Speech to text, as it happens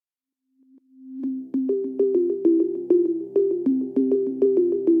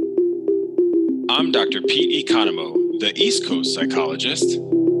I'm Dr. Pete Economo, the East Coast psychologist.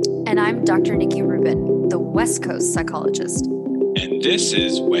 And I'm Dr. Nikki Rubin, the West Coast psychologist. And this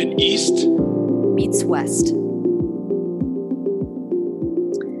is When East Meets West.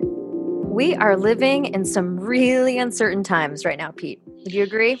 We are living in some really uncertain times right now, Pete. Would you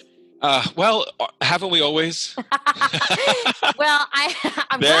agree? Well, haven't we always? Well,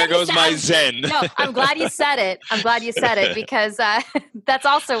 I'm there glad goes my Zen. No, I'm glad you said it. I'm glad you said it because that's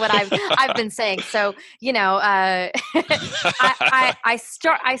also what I've been saying. So I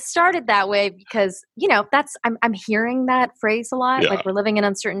started that way because I'm hearing that phrase a lot. Yeah. Like we're living in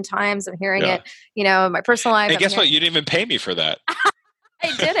uncertain times. I'm hearing it, in my personal life. And guess what? You didn't even pay me for that.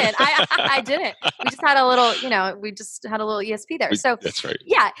 I didn't. I didn't. We just had a little, ESP there. So that's right.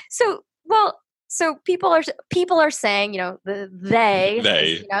 Yeah. So people are saying, they,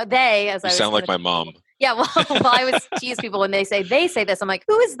 as I sound like my mom. Yeah. Well, I always tease people when they say this. I'm like,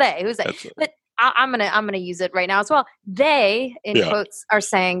 who is they? Who's they? But I'm gonna use it right now as well. They, in quotes, are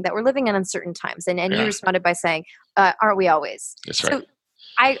saying that we're living in uncertain times, and you responded by saying, "Aren't we always?" That's right. So,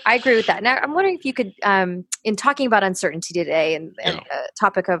 I agree with that. Now, I'm wondering if you could, in talking about uncertainty today and the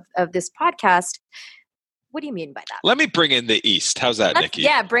topic of this podcast, what do you mean by that? Let me bring in the East. How's that, Nikki?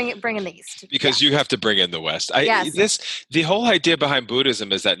 Yeah, bring in the East. Because you have to bring in the West. The whole idea behind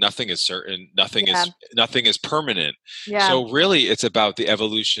Buddhism is that nothing is certain, nothing is permanent. Yeah. So really, it's about the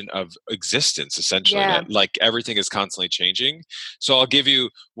evolution of existence, essentially. Yeah. That, like, everything is constantly changing. So I'll give you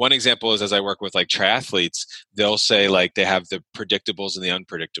one example is as I work with like triathletes, they'll say like they have the predictables and the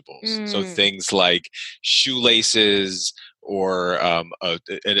unpredictables. So things like shoelaces, or a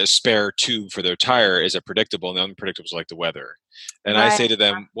spare tube for their tire is a predictable, and the unpredictable is like the weather. And I say to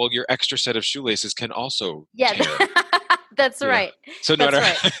them, well, your extra set of shoelaces can also tear. That's right. So no matter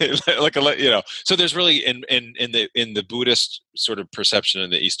so there's really in the Buddhist sort of perception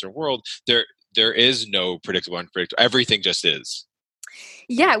in the Eastern world, there is no predictable, unpredictable. Everything just is.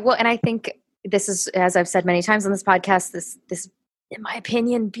 Yeah, well, and I think this is, as I've said many times on this podcast, this in my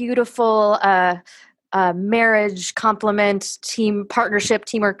opinion, beautiful marriage, complement, team partnership,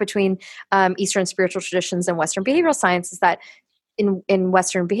 teamwork between Eastern spiritual traditions and Western behavioral science is that in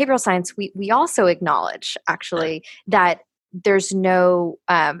Western behavioral science, we also acknowledge actually that there's no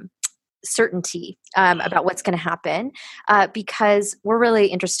certainty about what's going to happen because we're really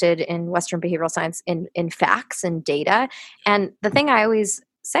interested in Western behavioral science in facts and data. And the thing I always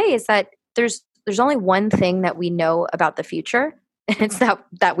say is that there's only one thing that we know about the future. And it's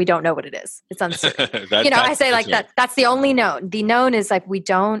that we don't know what it is. It's uncertain. I say like that. That's the only known. The known is like we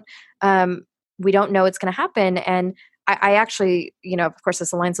don't know what's going to happen. And I actually, of course,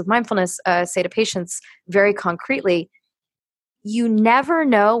 this aligns with mindfulness. Say to patients very concretely, you never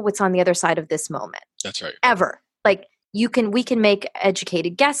know what's on the other side of this moment. That's right. Ever. Like we can make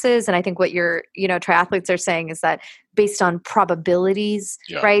educated guesses, and I think what your triathletes are saying is that based on probabilities,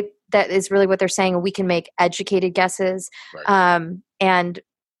 right? That is really what they're saying. We can make educated guesses. Right. And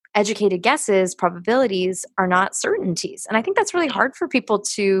educated guesses, probabilities are not certainties. And I think that's really hard for people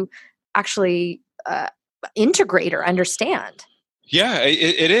to actually integrate or understand. Yeah,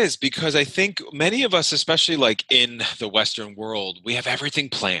 it is, because I think many of us, especially like in the Western world, we have everything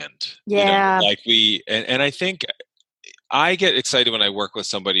planned. Yeah. And I think I get excited when I work with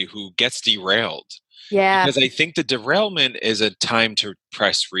somebody who gets derailed. Yeah. Because I think the derailment is a time to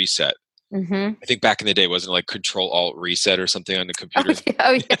press reset. Mm-hmm. I think back in the day, wasn't it like Control-Alt Reset or something on the computer?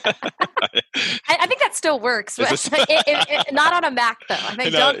 Oh, yeah. I think that still works. Not on a Mac, though. I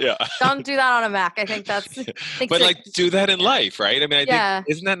think don't do that on a Mac. I think that's... do that in life, right? I mean, I think,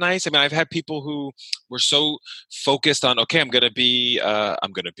 isn't that nice? I mean, I've had people who were so focused on, okay, I'm going to be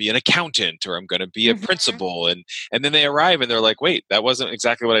an accountant, or I'm going to be a principal. And then they arrive and they're like, wait, that wasn't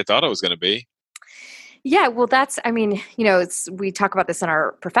exactly what I thought it was going to be. Yeah, well, we talk about this in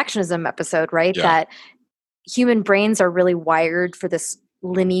our perfectionism episode, right? Yeah. That human brains are really wired for this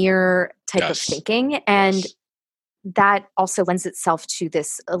linear type of thinking. And that also lends itself to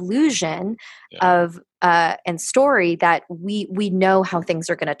this illusion of and story that we know how things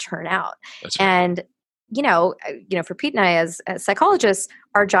are going to turn out. That's right. And, for Pete and I as psychologists,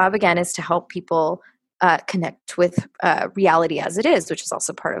 our job, again, is to help people connect with reality as it is, which is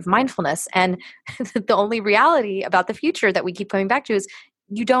also part of mindfulness. And the only reality about the future that we keep coming back to is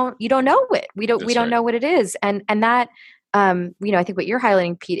you don't know it. We don't know what it is. And that, I think what you're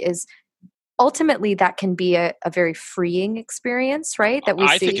highlighting, Pete, is ultimately that can be a very freeing experience, right? That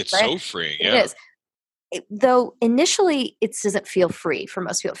I think it's so freeing. Yeah. It is. Though initially it doesn't feel free for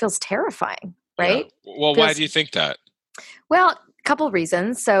most people. It feels terrifying, right? Yeah. Well, why do you think that? Well, couple of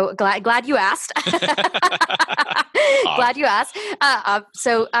reasons. So glad you asked. Glad you asked.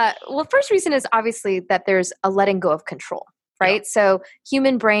 Well, first reason is obviously that there's a letting go of control, right? Yeah. So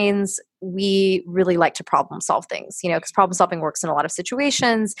human brains, we really like to problem solve things, because problem solving works in a lot of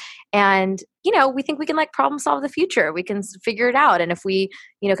situations. And, we think we can problem solve the future. We can figure it out. And if we,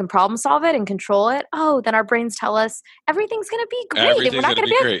 can problem solve it and control it, then our brains tell us everything's going to be great. Everything's going to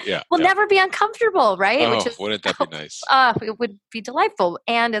be great. Yeah. We'll never be uncomfortable, right? Oh, wouldn't that be nice? It would be delightful.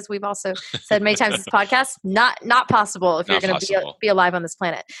 And as we've also said many times in this podcast, not possible if you're going to be alive on this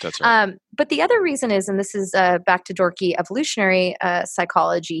planet. That's right. But the other reason is, and this is back to dorky evolutionary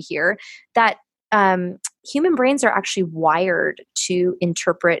psychology here, that human brains are actually wired to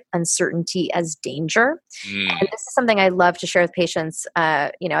interpret uncertainty as danger. And this is something I love to share with patients.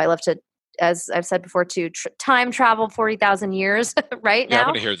 I love to, as I've said before, to time travel 40,000 years right now. Yeah, I'm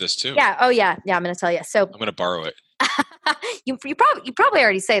going to hear this too. Yeah. Oh, yeah. Yeah, I'm going to tell you. So I'm going to borrow it. you probably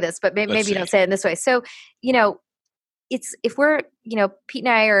already say this, but maybe you don't say it in this way. So, it's if we're, Pete and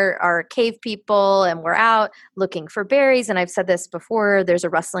I are cave people and we're out looking for berries. And I've said this before, there's a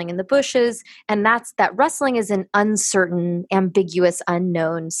rustling in the bushes, and that rustling is an uncertain, ambiguous,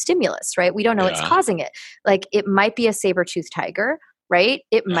 unknown stimulus, right? We don't know what's causing it. Like it might be a saber-toothed tiger, right?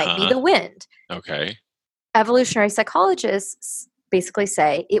 It might be the wind. Okay. Evolutionary psychologists basically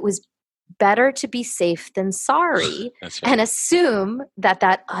say it was better to be safe than sorry and assume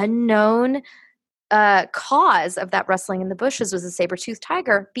that unknown cause of that rustling in the bushes was a saber-toothed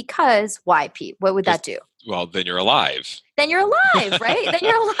tiger. Because why, Pete? What would that do? Well, then you're alive. Then you're alive, right? Then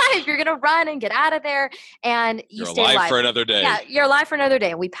you're alive. You're going to run and get out of there, and you're stay alive for another day. Yeah, you're alive for another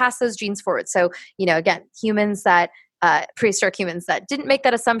day. And we pass those genes forward. So, again, humans prehistoric humans that didn't make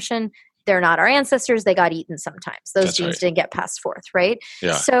that assumption, they're not our ancestors. They got eaten sometimes. Those genes didn't get passed forth, right?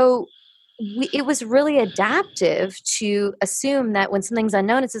 Yeah. So it was really adaptive to assume that when something's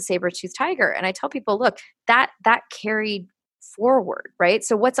unknown, it's a saber-toothed tiger. And I tell people, look, that carried forward, right?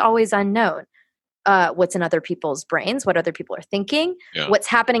 So what's always unknown? What's in other people's brains, what other people are thinking, what's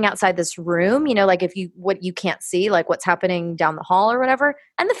happening outside this room, like what you can't see, like what's happening down the hall or whatever,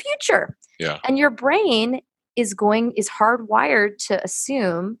 and the future. Yeah. And your brain is hardwired to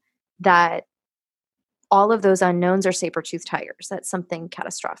assume that all of those unknowns are saber-toothed tigers. That's something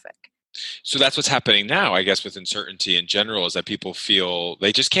catastrophic. So that's what's happening now, I guess, with uncertainty in general, is that people feel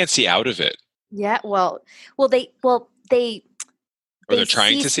they just can't see out of it. Yeah, they're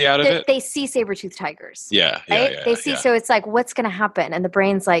trying to see out of it. They see saber-toothed tigers. Yeah, right? Yeah. They see, so it's like, what's going to happen? And the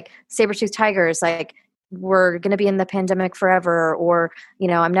brain's like, saber-toothed tigers, like, we're going to be in the pandemic forever, or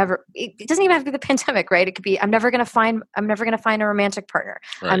it doesn't even have to be the pandemic, right? It could be, I'm never going to find a romantic partner.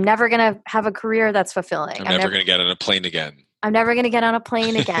 Right. I'm never going to have a career that's fulfilling. I'm never going to get on a plane again. I'm never going to get on a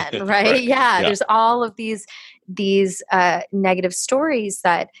plane again, right? Right. Yeah. There's all of these negative stories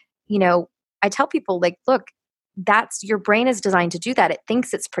that, I tell people, like, look, that's your brain is designed to do that. It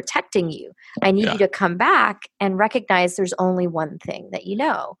thinks it's protecting you. I need you to come back and recognize there's only one thing that you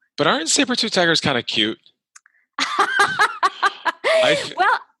know. But aren't saber-toothed tigers kind of cute?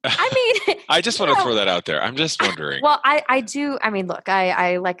 I just want to throw that out there. I'm just wondering. Well, I do. I mean, look,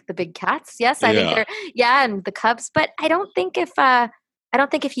 I like the big cats. Yes, I think they're, and the cubs. But I don't think if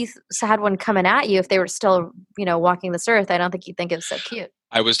you had one coming at you, if they were still, walking this earth, I don't think you'd think it was so cute.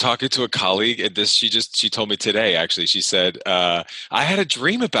 I was talking to a colleague, and she told me today, actually, she said, I had a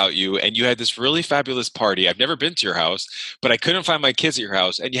dream about you, and you had this really fabulous party. I've never been to your house, but I couldn't find my kids at your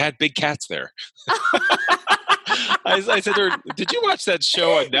house, and you had big cats there. I said to her, did you watch that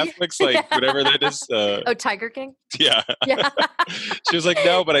show on Netflix, whatever that is? Tiger King? Yeah. She was like,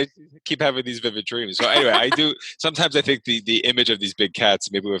 no, but I keep having these vivid dreams. So anyway, I do. Sometimes I think the image of these big cats,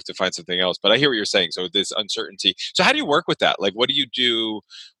 maybe we have to find something else. But I hear what you're saying. So this uncertainty. So how do you work with that? Like, what do you do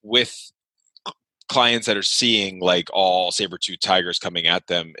with clients that are seeing all saber-toothed tigers coming at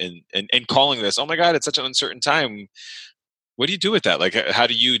them and calling this, oh my God, it's such an uncertain time? What do you do with that? Like, how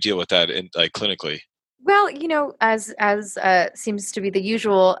do you deal with that clinically? Well, as seems to be the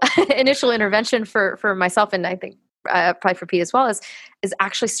usual initial intervention for myself, and I think probably for Pete as well, is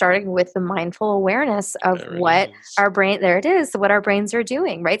actually starting with the mindful awareness of what our brains are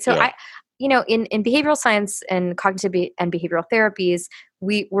doing, right? So in behavioral science and cognitive and behavioral therapies,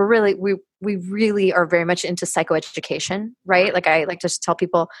 we really are very much into psychoeducation, right? Like I like to tell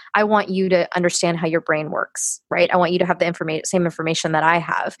people, I want you to understand how your brain works, right? I want you to have the same information that I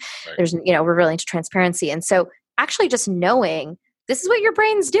have. Right. There's, we're really into transparency. And so actually just knowing this is what your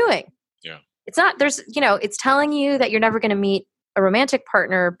brain's doing. Yeah. It's not, it's telling you that you're never going to meet a romantic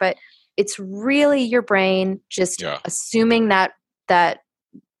partner, but it's really your brain just assuming that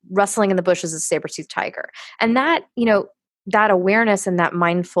rustling in the bushes is a saber-toothed tiger. And that, that awareness and that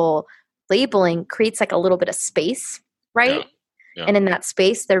mindful labeling creates a little bit of space right? Yeah. Yeah. And in that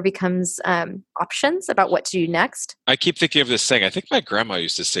space, there becomes options about what to do next. I keep thinking of this saying. I think my grandma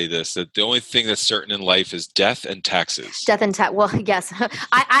used to say this, that the only thing that's certain in life is death and taxes. Death and tax. Well, yes,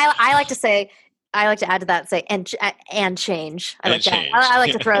 I like to say. I like to add to that, say, and change. I like that. I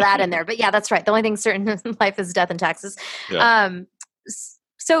like to throw that in there. But yeah, that's right. The only thing certain in life is death and taxes. Yeah.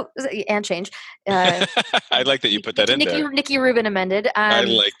 So and change. I like that you put that in there. Nikki Rubin amended. I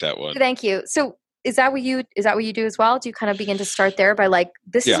like that one. Thank you. So is that what you do as well? Do you kind of begin to start there by like,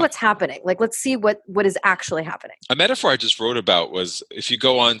 this is what's happening? Like, let's see what is actually happening. A metaphor I just wrote about was if you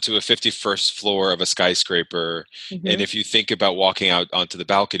go onto a 51st floor of a skyscraper, and if you think about walking out onto the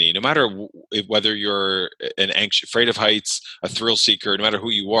balcony, no matter whether you're afraid of heights, a thrill seeker, no matter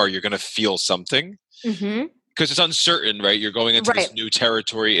who you are, you're going to feel something. Because it's uncertain, right? You're going into this new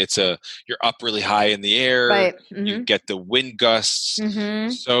territory. You're up really high in the air. Right. You get the wind gusts.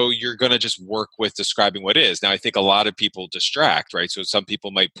 So you're going to just work with describing what is. Now, I think a lot of people distract, right? So some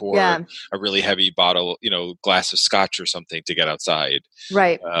people might pour a really heavy bottle, glass of scotch or something to get outside.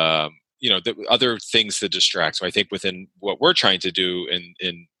 Right. The other things that distract. So I think within what we're trying to do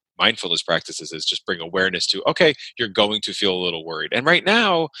in mindfulness practices is just bring awareness to, okay, you're going to feel a little worried. And right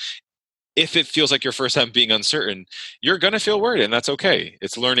now, if it feels like your first time being uncertain, you're going to feel worried, and that's okay.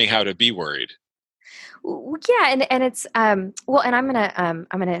 It's learning how to be worried. Yeah. And it's, and I'm going to,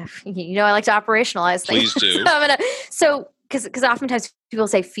 I like to operationalize things. Please do. Because oftentimes people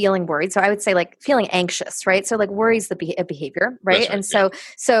say feeling worried. So I would say like feeling anxious, right? So like worry is a behavior, right? And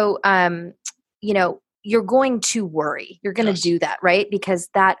you're going to worry. You're going to do that, right? Because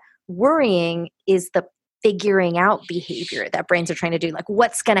that worrying is the figuring out behavior that brains are trying to do. Like,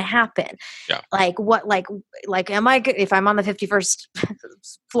 what's going to happen? Yeah. Like what, like, am I good if I'm on the 51st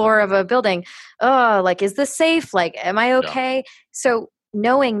floor of a building? Oh, like, is this safe? Like, am I okay? Yeah. So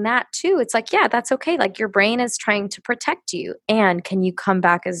knowing that too, it's like, yeah, that's okay. Like your brain is trying to protect you. And can you come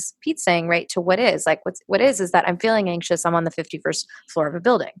back, as Pete's saying, right, to what is like, what is that I'm feeling anxious. I'm on the 51st floor of a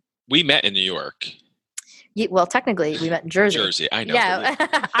building. We met in New York. Well, technically, we met in Jersey. Jersey, I know. Yeah,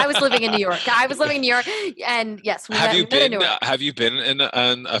 I was living in New York. And yes, we met in Newark. Have you been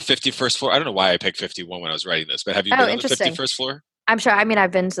on a 51st floor? I don't know why I picked 51 when I was writing this, but have you been on the 51st floor? I'm sure. I mean,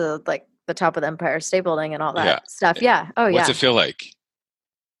 I've been to like the top of the Empire State Building and all that stuff. Yeah. Oh, yeah. What's it feel like?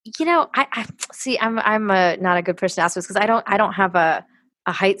 I see. I'm not a good person to ask this because I don't have a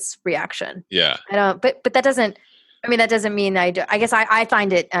heights reaction. Yeah. I don't. But that doesn't. I mean, that doesn't mean I do. I guess I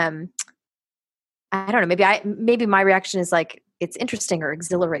find it. I don't know. Maybe my reaction is like it's interesting or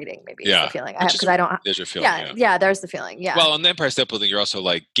exhilarating. Maybe is the feeling I have because I don't. There's your feeling. Yeah. There's the feeling. Yeah. Well, on the Empire State Building, you're also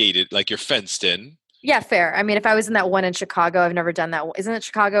like gated, like you're fenced in. Yeah, fair. I mean, if I was in that one in Chicago, I've never done that. Isn't it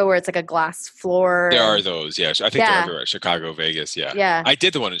Chicago where it's like a glass floor? There are those. Yeah, I think they're everywhere. Chicago, Vegas. Yeah. Yeah. I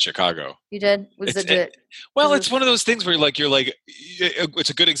did the one in Chicago. You did? It's one of those things where you're like, it's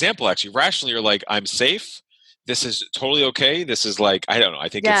a good example actually. Rationally, you're like, I'm safe. This is totally okay. This is like, I don't know. I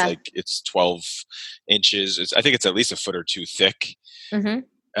think it's 12 inches. I think it's at least a foot or two thick. Mm-hmm.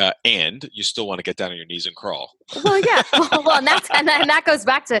 And you still want to get down on your knees and crawl. Well, yeah. Well, and that goes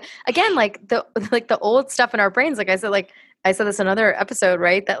back to again, like the old stuff in our brains. Like I said this in another episode,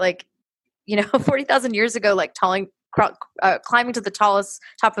 right? That 40,000 years ago, like climbing to the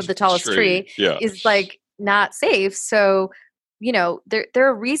top of the tallest tree is like not safe. So, there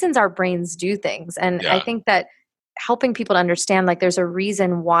are reasons our brains do things. And I think that helping people to understand, like, there's a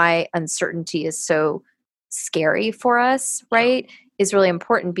reason why uncertainty is so scary for us, right? Is really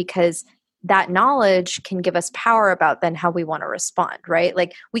important because that knowledge can give us power about then how we want to respond, right?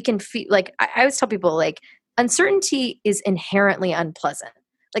 Like we can feel like, I always tell people like uncertainty is inherently unpleasant.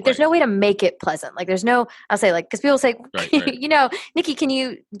 Like there's no way to make it pleasant. Like there's no, I'll say like, cause people say, Nikki, can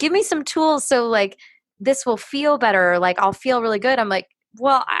you give me some tools so like this will feel better? Like I'll feel really good. I'm like,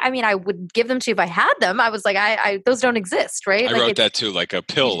 well, I mean, I would give them to you if I had them. I was like, those don't exist, right? I wrote that too, like a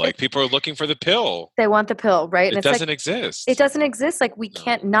pill. Like people are looking for the pill. They want the pill, right? It doesn't exist. It doesn't exist. Like we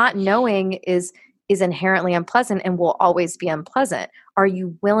can't. Not knowing is inherently unpleasant and will always be unpleasant. Are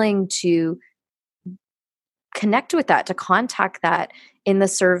you willing to connect with that, to contact that in the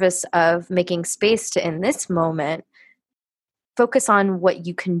service of making space to, in this moment, focus on what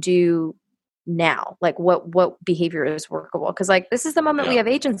you can do now, like what behavior is workable, because like this is the moment we have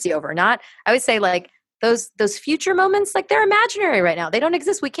agency over. Not, I would say like those future moments, like they're imaginary right now. They don't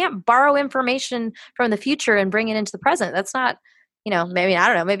exist. We can't borrow information from the future and bring it into the present. That's not, maybe, I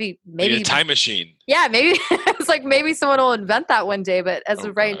don't know, maybe a time machine. Yeah, maybe it's like maybe someone will invent that one day, but as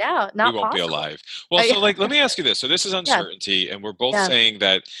of right now, not we won't possible. Be alive. Well, so like let me ask you this. So this is uncertainty, and we're both saying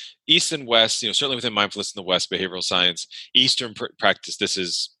that East and West, certainly within mindfulness in the West, behavioral science, Eastern practice, this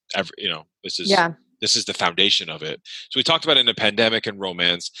is This is the foundation of it. So we talked about in a pandemic and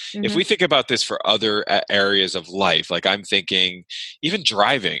romance. Mm-hmm. If we think about this for other areas of life, like I'm thinking even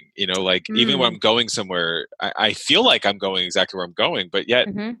driving, like even when I'm going somewhere, I feel like I'm going exactly where I'm going, but yet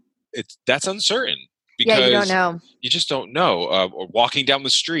that's uncertain. Because you don't know. You just don't know. Or walking down the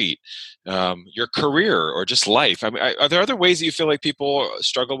street, your career, or just life. I mean, are there other ways that you feel like people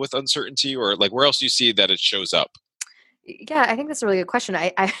struggle with uncertainty, or like where else do you see that it shows up? Yeah, I think that's a really good question.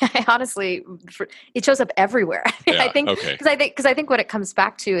 I honestly, it shows up everywhere. Yeah, I think because I think what it comes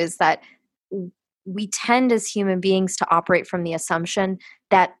back to is that we tend as human beings to operate from the assumption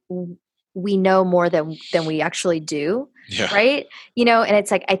that we know more than we actually do. Yeah. Right. And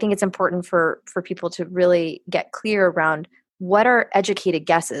it's like, I think it's important for people to really get clear around what are educated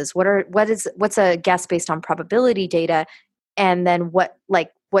guesses, what's a guess based on probability data, and then what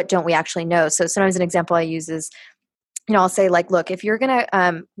don't we actually know. So sometimes an example I use is, I'll say like, look, if you're going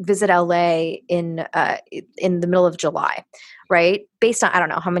to visit LA in the middle of July, right? Based on, I don't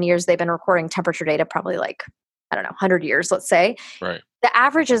know how many years they've been recording temperature data, probably like, 100 years, let's say. Right. The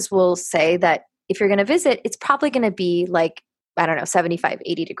averages will say that if you're going to visit, it's probably going to be like, 75,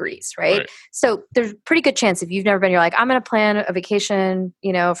 80 degrees, right? So there's a pretty good chance if you've never been, you're like, I'm going to plan a vacation,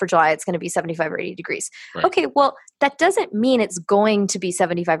 for July, it's going to be 75 or 80 degrees. Right. Okay, well, that doesn't mean it's going to be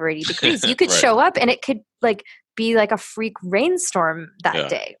 75 or 80 degrees. You could show up and it could be like a freak rainstorm that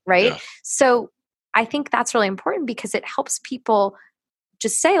day, right? Yeah. So I think that's really important because it helps people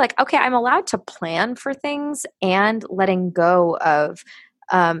just say like, okay, I'm allowed to plan for things, and letting go of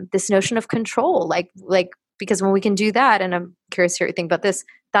this notion of control, because when we can do that, and I'm curious to hear what you think about this,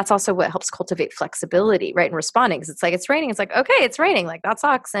 that's also what helps cultivate flexibility, right? In responding, because it's like, it's raining. It's like, okay, it's raining. Like, that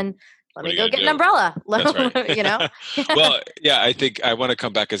sucks. And let me go get an umbrella. That's right. Well, yeah, I think I want to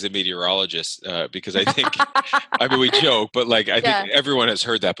come back as a meteorologist because I think, I mean, we joke, but I think everyone has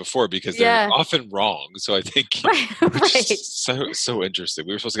heard that before because they're often wrong. So I think it's so interesting.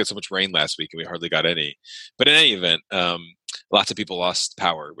 We were supposed to get so much rain last week and we hardly got any. But in any event, lots of people lost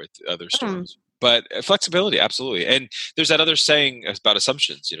power with other storms. But flexibility, absolutely. And there's that other saying about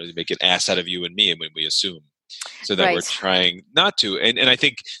assumptions, they make an ass out of you and me when we assume. So that we're trying not to. And I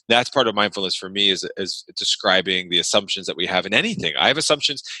think that's part of mindfulness for me is describing the assumptions that we have in anything. I have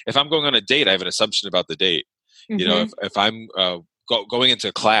assumptions. If I'm going on a date, I have an assumption about the date. Mm-hmm. If I'm going into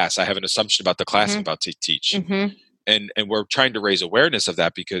a class, I have an assumption about the class I'm about to teach. Mm-hmm. And we're trying to raise awareness of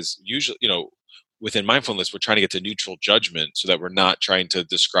that because usually, within mindfulness, we're trying to get to neutral judgment so that we're not trying to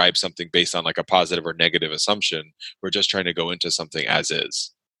describe something based on like a positive or negative assumption. We're just trying to go into something as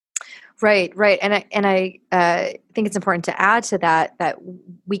is. Right. And I think it's important to add to that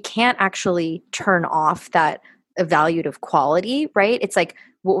we can't actually turn off that evaluative quality, right? It's like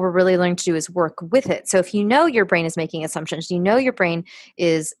what we're really learning to do is work with it. So if your brain is making assumptions, your brain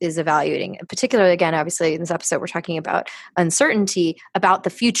is evaluating. In particular, again, obviously in this episode, we're talking about uncertainty about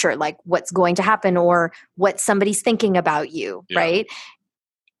the future, like what's going to happen or what somebody's thinking about you, right?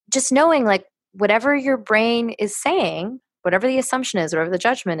 Just knowing like whatever your brain is saying, whatever the assumption is, whatever the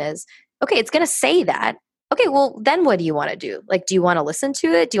judgment is, okay, it's going to say that. Okay, well, then what do you want to do? Like, do you want to listen to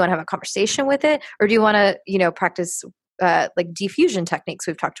it? Do you want to have a conversation with it? Or do you want to, practice like diffusion techniques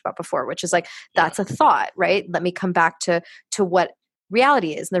we've talked about before, which is like, that's a thought, right? Let me come back to what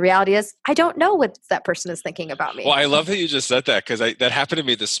reality is. And the reality is, I don't know what that person is thinking about me. Well, I love that you just said that because that happened to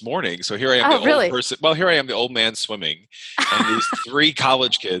me this morning. So here I am, old person. Well, here I am, the old man swimming, and these 3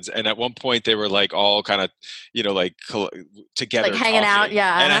 college kids. And at one point, they were like all kind of, together, like hanging out,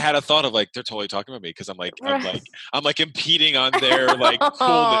 yeah. And I had a thought of like they're totally talking about me because I'm like impeding on their like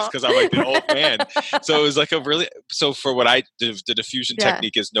coolness because I'm like the old man. So it was like for what I did, the diffusion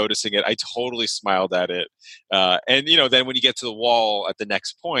technique is noticing it. I totally smiled at it, and then when you get to the wall at the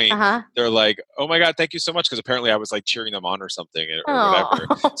next point, they're like, "Oh my God, thank you so much!" Because apparently I was like cheering them on or something or whatever.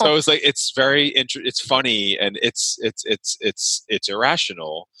 So it was like it's very it's funny and it's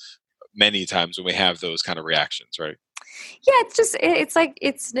irrational many times when we have those kind of reactions, right? Yeah,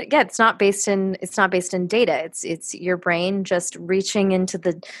 it's not based in data. It's your brain just reaching into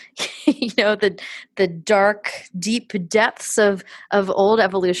the the dark, deep depths of old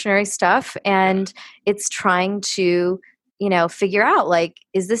evolutionary stuff, and it's trying to figure out like,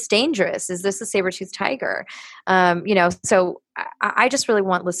 is this dangerous? Is this a saber-toothed tiger? So I just really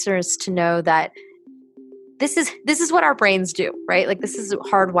want listeners to know that this is what our brains do, right? Like this is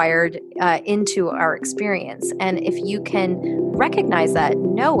hardwired into our experience. And if you can recognize that,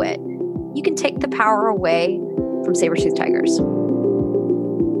 know it, you can take the power away from saber-toothed tigers.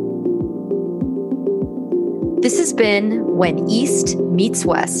 This has been When East Meets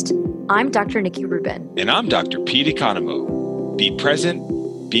West. I'm Dr. Nikki Rubin. And I'm Dr. Pete Economou. Be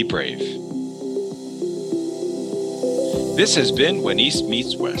present, be brave. This has been When East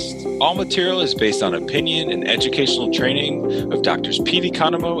Meets West. All material is based on opinion and educational training of Drs. Pete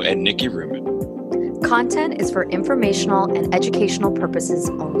Economo and Nikki Ruman. Content is for informational and educational purposes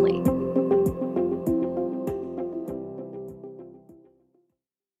only.